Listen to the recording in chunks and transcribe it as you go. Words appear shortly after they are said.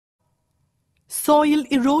Soil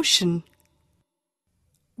erosion.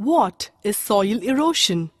 What is soil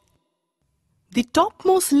erosion? The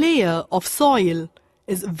topmost layer of soil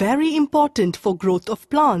is very important for growth of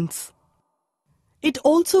plants. It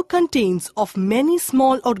also contains of many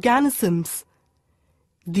small organisms.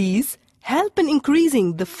 These help in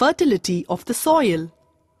increasing the fertility of the soil.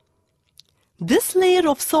 This layer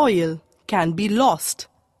of soil can be lost.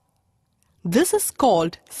 This is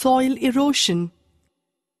called soil erosion.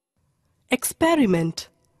 Experiment.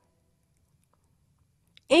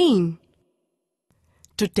 Aim: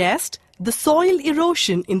 to test the soil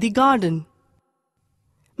erosion in the garden.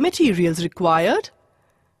 Materials required: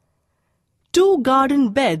 2 garden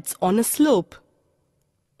beds on a slope,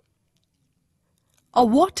 a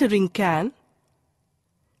watering can,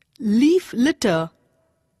 leaf litter,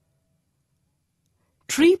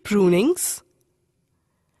 tree prunings,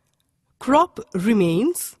 crop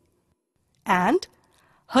remains, and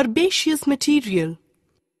herbaceous material.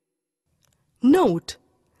 Note: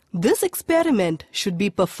 this experiment should be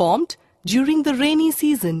performed during the rainy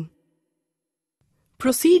season.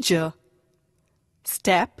 Procedure.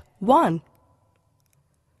 Step 1.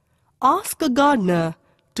 Ask a gardener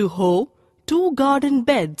to hoe 2 garden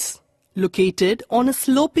beds located on a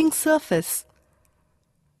sloping surface.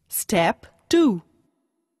 Step 2.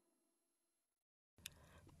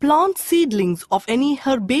 Plant seedlings of any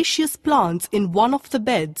herbaceous plants in one of the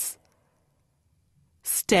beds.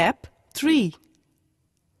 Step 3.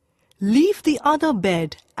 Leave the other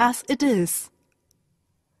bed as it is.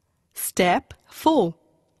 Step 4.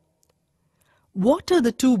 Water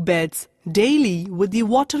the 2 beds daily with the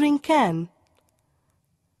watering can.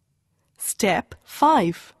 Step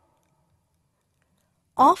 5.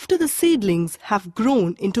 After the seedlings have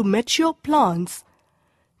grown into mature plants,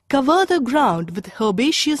 cover the ground with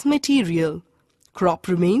herbaceous material, crop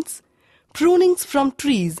remains, prunings from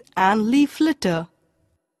trees and leaf litter.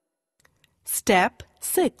 Step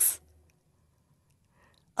 6.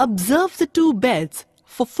 Observe the 2 beds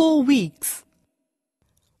for 4 weeks.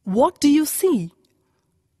 What do you see?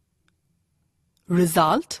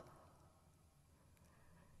 Result: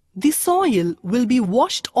 the soil will be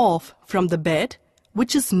washed off from the bed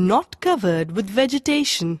which is not covered with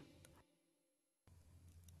vegetation.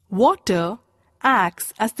 Water acts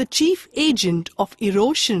as the chief agent of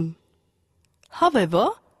erosion. However,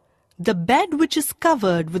 the bed which is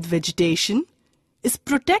covered with vegetation is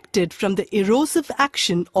protected from the erosive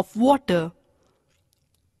action of water.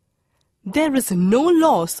 There is no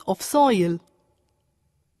loss of soil.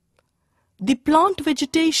 The plant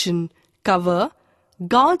vegetation cover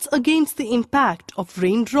guards against the impact of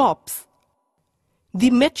raindrops.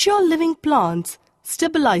 The mature living plants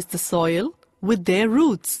stabilize the soil with their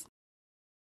roots.